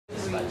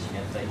Next,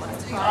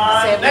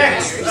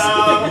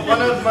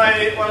 one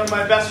of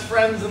my best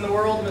friends in the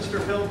world, Mr.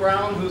 Phil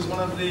Brown, who's one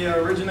of the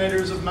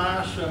originators of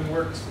MASH and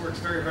works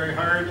very, very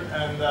hard,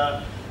 and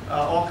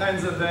all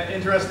kinds of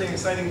interesting,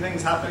 exciting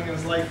things happening in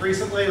his life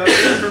recently. Let's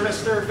hear it for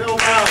Mr. Phil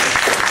Brown.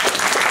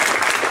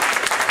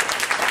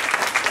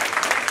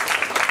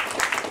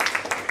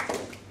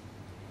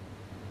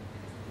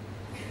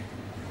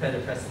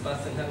 Better press the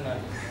button, hadn't I?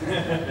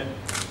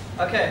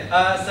 Okay,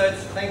 so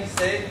thank you,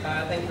 Steve.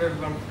 Thank you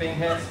everyone for being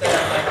here today.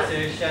 I'd like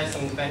to share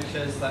some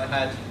adventures that I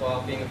had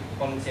while being a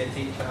volunteer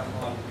teacher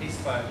on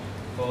Peaceboat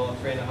for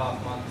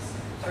 3.5 months.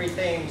 3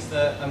 themes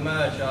that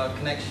emerge are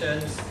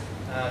connections,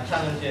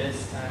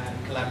 challenges,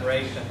 and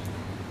collaboration.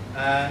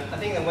 I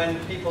think that when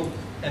people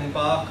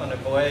embark on a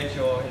voyage,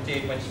 or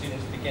indeed when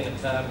students begin a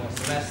term or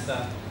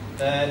semester,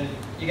 then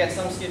you get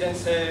some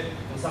students and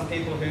some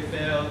people who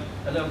feel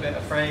a little bit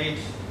afraid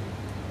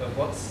of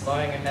what's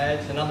lying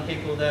ahead, and other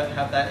people that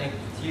have that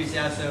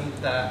enthusiasm,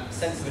 that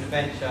sense of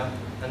adventure,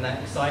 and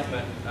that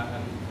excitement.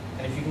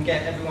 And if you can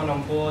get everyone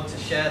on board to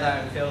share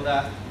that and feel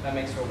that, that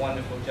makes for a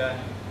wonderful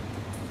journey.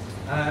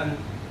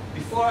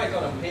 Before I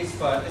got on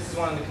Peaceboat, this is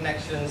one of the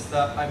connections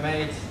that I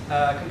made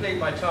completely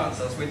by chance.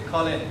 I was with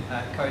Colin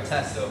at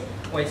Co-Tessel,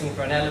 waiting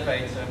for an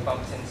elevator, and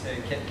bumped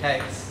into Kit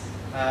Cates.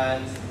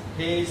 And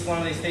he's one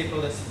of these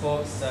people that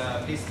supports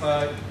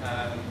Peaceboat,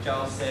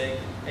 JALT,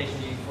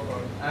 Asian Youth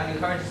Forum, and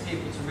encourages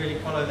people to really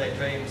follow their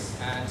dreams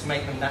and to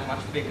make them that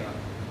much bigger,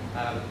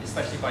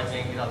 especially by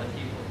doing it with other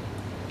people.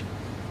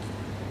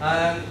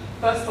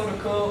 First port of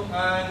call,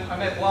 I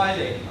met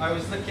Wiley. I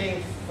was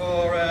looking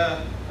for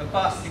a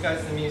bus to go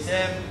to the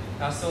museum.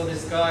 I saw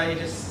this guy, he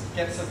just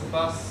gets off the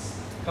bus,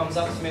 comes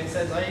up to me and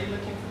says, "Are you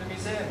looking for the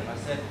museum?" And I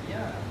said,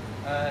 "Yeah."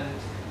 And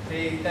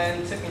he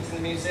then took me to the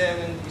museum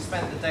and we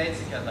spent the day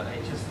together.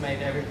 It just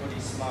made everybody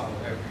smile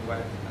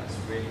everywhere. That's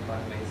really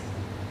quite amazing.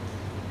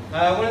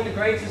 One of the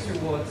greatest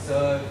rewards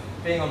of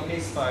being on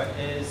Peaceboat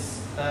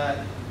is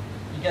that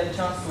you get the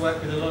chance to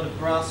work with a lot of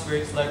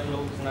grassroots local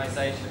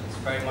organisations,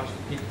 very much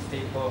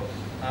people,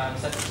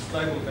 such as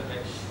Global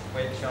Village,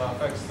 which are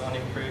focused on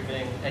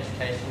improving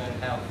education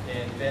and health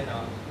in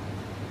Vietnam.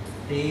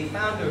 The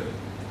founder of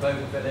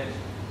Global Village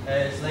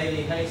is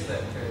Lady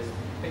Hayslip, who is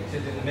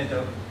pictured in the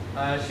middle.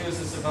 She was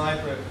a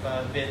survivor of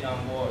the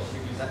Vietnam War. She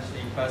was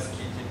actually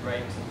persecuted,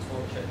 raped and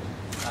tortured.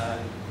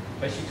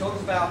 But she talks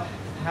about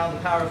how the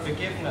power of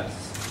forgiveness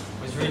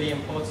was really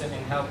important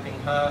in helping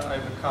her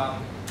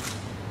overcome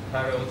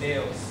her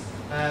ordeals.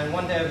 And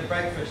one day over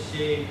breakfast,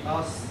 she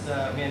asked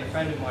me and a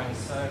friend of mine,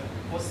 "So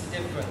what's the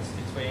difference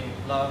between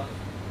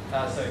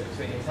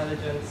between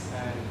intelligence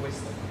and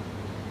wisdom?"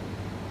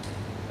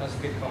 That was a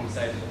good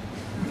conversation.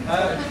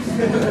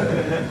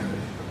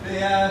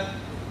 The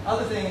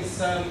other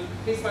things,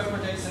 Peaceboat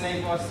projects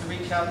enable us to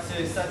reach out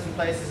to certain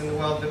places in the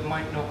world that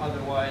might not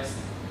otherwise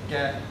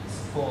get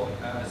support,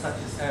 such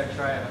as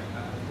Eritrea.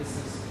 This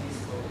is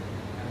peaceful.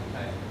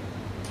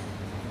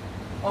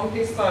 On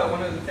Peaceboat,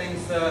 one of the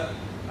things that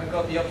I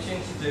got the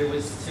opportunity to do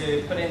was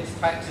to put into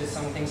practice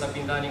some things I've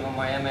been learning on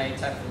my MA,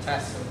 TEFL,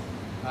 TESOL,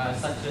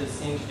 such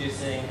as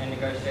introducing a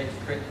negotiated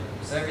curriculum.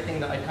 So everything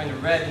that I kind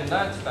of read and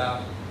learnt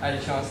about, I had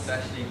a chance to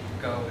actually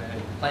go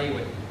and play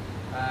with.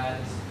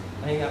 And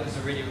I think that was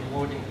a really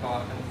rewarding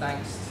part, and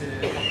thanks to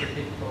a couple of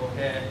people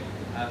here,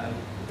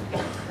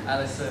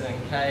 Alison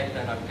and Kay,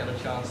 then I've got a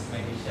chance to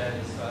maybe share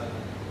this further.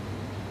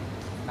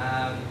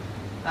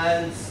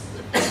 And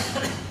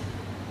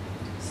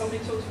somebody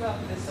talked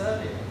about this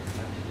earlier,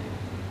 actually.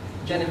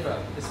 Jennifer,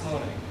 this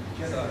morning.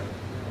 So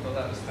I thought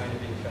that was kind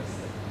of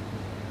interesting.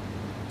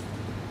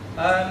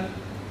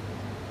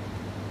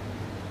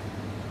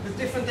 The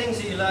different things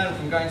that you learn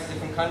from going to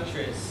different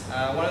countries.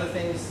 One of the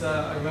things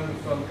that I remember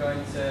from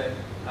going to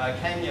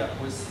Kenya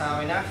was how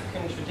in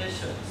African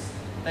traditions,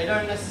 they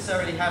don't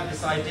necessarily have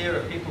this idea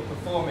of people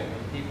performing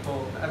and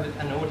people have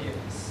an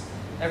audience.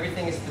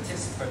 Everything is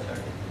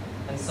participatory.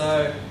 And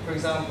so, for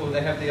example,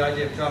 they have the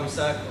idea of drum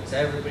circles.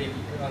 Everybody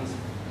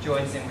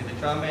joins in with the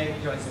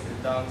drumming, joins in with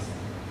the dance,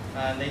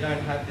 and they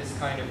don't have this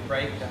kind of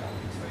breakdown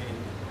between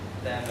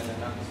them and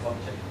the others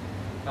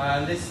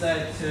watching. This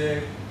led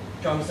to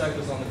drum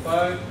circles on the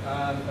boat.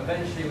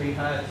 Eventually we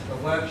had a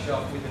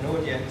workshop with an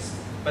audience,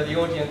 but the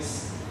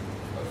audience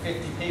of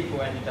 50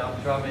 people ended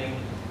up drumming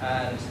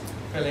and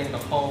filling the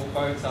whole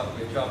boat up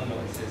with drum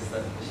noises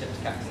that the ship's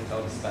captain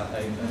told us about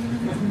later.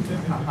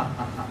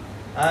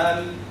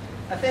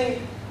 I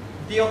think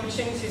the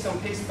opportunities on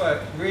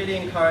Peaceboat really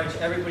encourage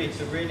everybody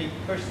to really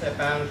push their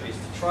boundaries,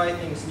 to try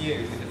things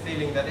new with the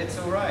feeling that it's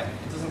all right.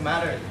 It doesn't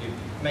matter if you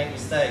make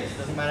mistakes. It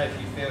doesn't matter if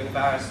you feel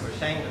embarrassed or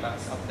ashamed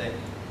about something.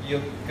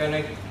 You're going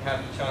to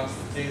have the chance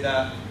to do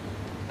that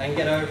and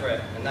get over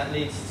it. And that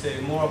leads to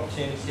more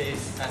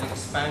opportunities and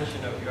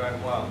expansion of your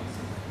own world.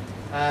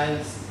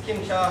 And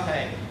Kim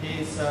Cha-hae,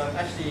 he's a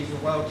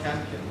world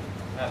champion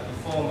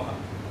performer.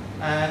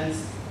 And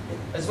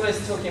as well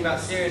as talking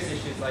about serious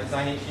issues like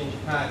Zainichi in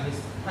Japan,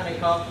 his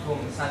panic art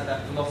performance had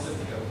that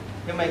philosophy of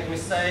he'll make a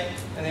mistake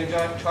and he'll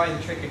try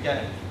the trick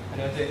again.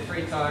 And he'll do it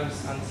 3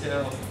 times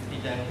until he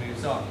then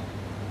moves on.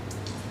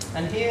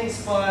 And he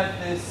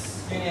inspired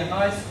this junior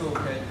high school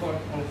kid, one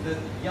of the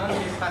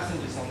youngest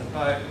passengers on the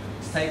boat,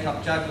 to take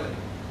up juggling.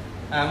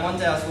 And one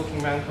day I was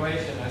walking around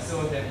Croatia and I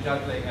saw him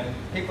juggling, and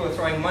people were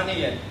throwing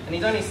money in, and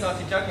he'd only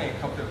started juggling a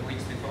couple of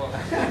weeks before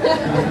that.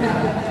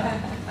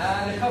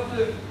 And a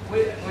couple of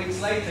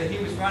weeks later, he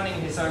was running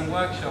his own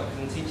workshops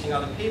and teaching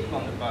other people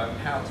on the boat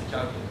how to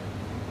juggle.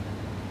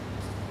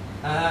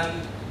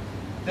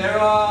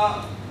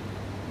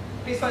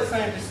 Peace Boat's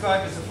kind of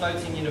described as a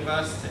floating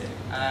university,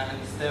 and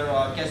there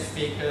are guest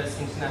speakers,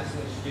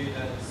 international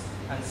students,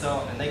 and so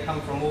on, and they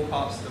come from all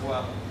parts of the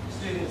world.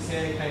 Students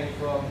here came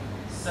from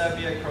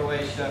Serbia,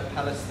 Croatia,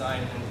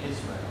 Palestine, and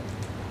Israel.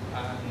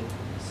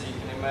 So you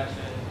can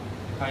imagine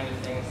the kind of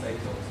things they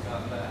talked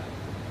about there.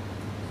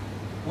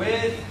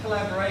 With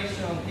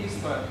collaboration on Peace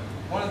Boat,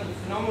 one of the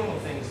phenomenal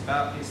things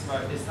about Peace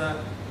Boat is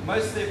that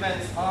most of the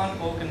events aren't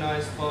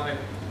organised by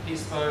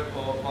Peace Boat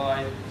or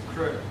by the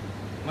crew.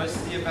 Most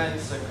of the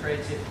events are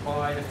created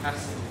by the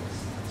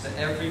passengers, so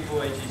every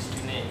voyage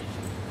is unique.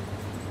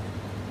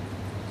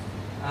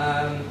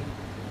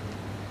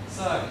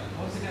 So,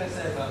 what was I going to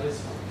say about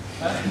this one?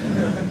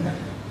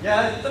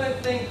 Yeah, I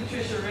don't think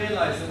Patricia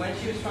realised that when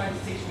she was trying to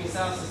teach me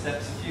salsa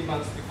steps a few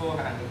months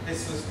beforehand,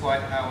 this was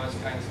quite how I was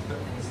going to put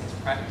things into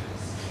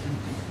practice.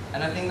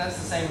 And I think that's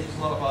the same with a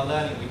lot of our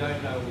learning. We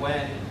don't know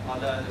when our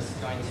learners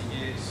are going to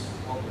use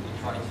what we're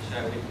trying to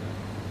share with them.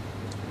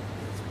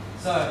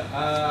 So,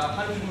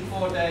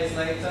 104 days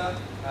later,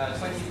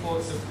 20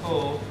 ports of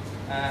call,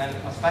 and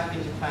I was back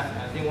in Japan.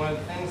 And I think one of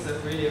the things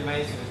that really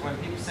amazed me was when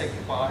people say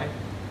goodbye,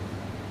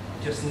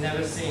 I've just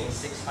never seen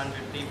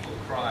 600 people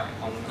cry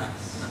en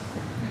masse.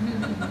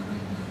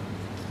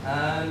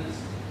 And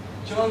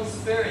John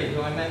Spiri,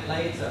 who I met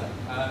later,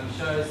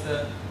 shows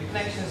that the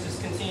connections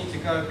just continue to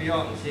go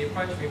beyond. He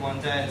approached me one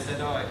day and said,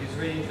 oh, he was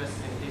really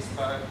interested in Peace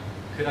Boat.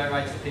 Could I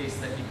write a piece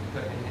that he could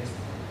put in his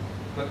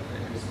book that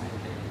he was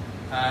making?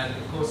 And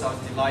of course I was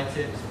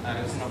delighted.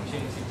 It was an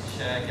opportunity to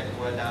share, get the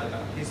word out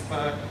about Peace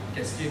Boat,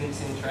 get students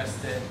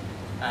interested,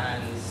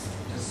 and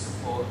just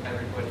support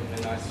everybody in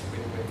a nice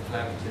win-win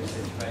collaborative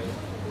situation.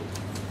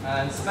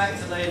 And so back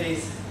to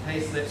Lady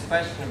Hayslip's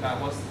question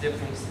about what's the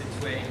difference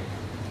between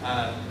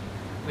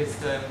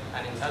wisdom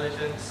and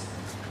intelligence.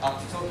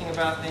 After talking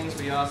about things,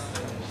 we asked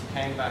her, and she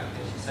came back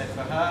and she said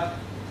for her,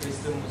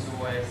 wisdom was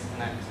always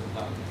an act of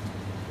love.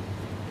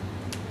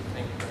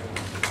 Thank you very much.